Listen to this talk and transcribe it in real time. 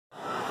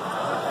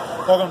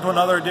Welcome to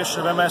another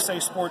edition of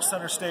MSA Sports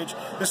Center Stage.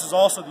 This is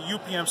also the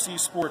UPMC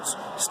Sports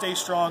Stay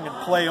Strong and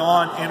Play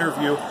On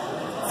interview.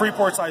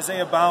 Freeport's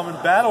Isiah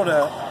Bauman battled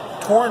a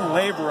torn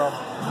labrum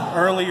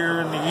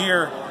earlier in the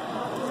year.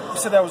 You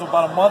said that was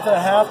about a month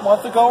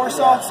ago or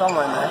so? Yeah,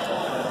 somewhere in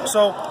there.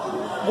 So,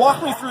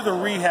 walk me through the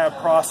rehab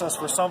process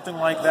for something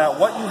like that.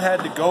 What you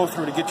had to go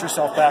through to get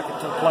yourself back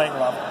into the playing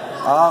level?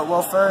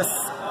 Well, first,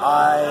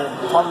 I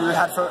probably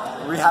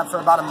rehab for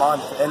about a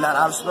month, and then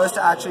I was supposed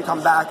to actually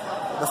come back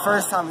the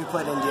first time we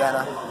played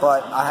Indiana,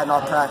 but I had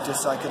not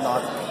practiced, so I could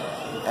not.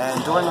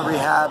 And during the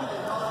rehab,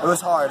 it was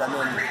hard. I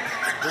mean,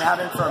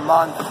 rehabbing for a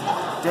month,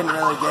 didn't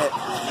really get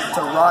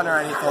to run or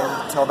anything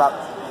until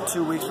about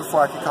 2 weeks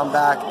before I could come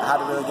back. I had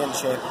to really get in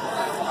shape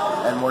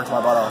and work my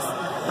butt off.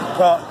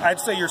 Well, I'd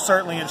say you're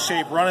certainly in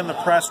shape, running the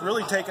press,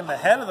 really taking the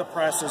head of the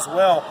press as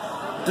well.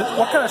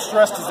 What kind of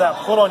stress does that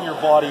put on your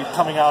body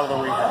coming out of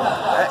the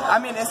rehab? I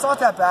mean, it's not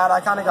that bad. I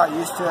kind of got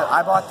used to it.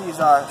 I bought these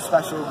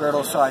special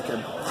girdles so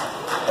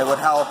it would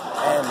help,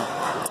 and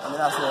I mean,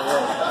 that's really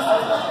it.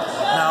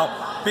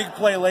 Now, big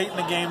play late in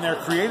the game there,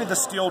 created the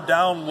steal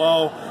down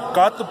low,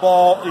 got the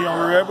ball, we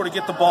were able to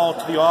get the ball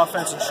to the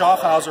offense, and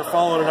Schaffhauser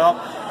followed it up.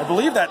 I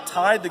believe that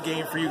tied the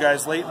game for you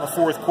guys late in the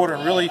fourth quarter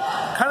and really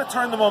kind of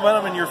turned the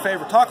momentum in your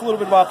favor. Talk a little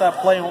bit about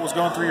that play and what was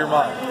going through your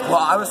mind. Well,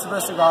 I was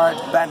supposed to guard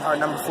Ben Hart,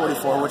 number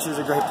 44, which is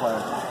a great player,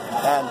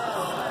 and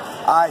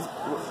I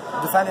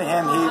defended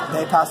him.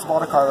 They passed the ball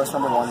to Carlos,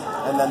 number 1,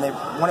 and then they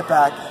won it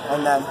back,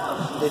 and then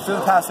they threw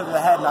the pass over the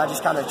head, and I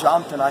just kind of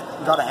jumped, and I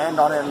got a hand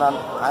on it, and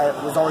I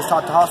was always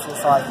taught to hustle,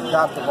 so I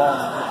grabbed the ball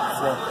and hit the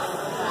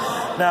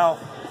floor. Now,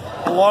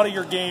 a lot of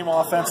your game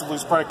offensively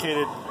is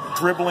predicated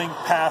dribbling,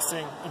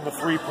 passing, and the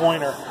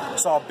three-pointer.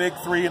 Saw a big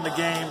 3 in the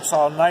game,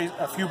 saw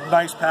a few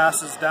nice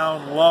passes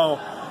down low.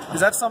 Is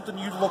that something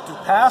you look to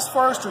pass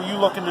first, or are you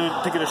looking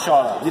to get a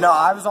shot at? You know,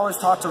 I was always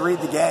taught to read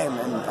the game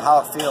and how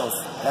it feels.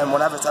 And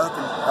whenever's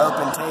open,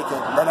 take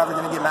it. They're never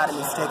going to get mad at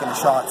me for taking a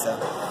shot. So,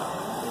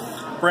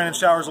 Brandon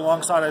Showers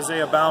alongside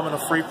Isiah Bauman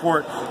of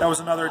Freeport. That was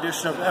another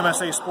edition of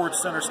MSA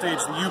Sports Center Stage,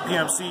 the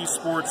UPMC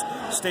Sports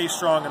Stay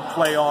Strong and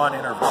Play On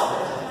interview.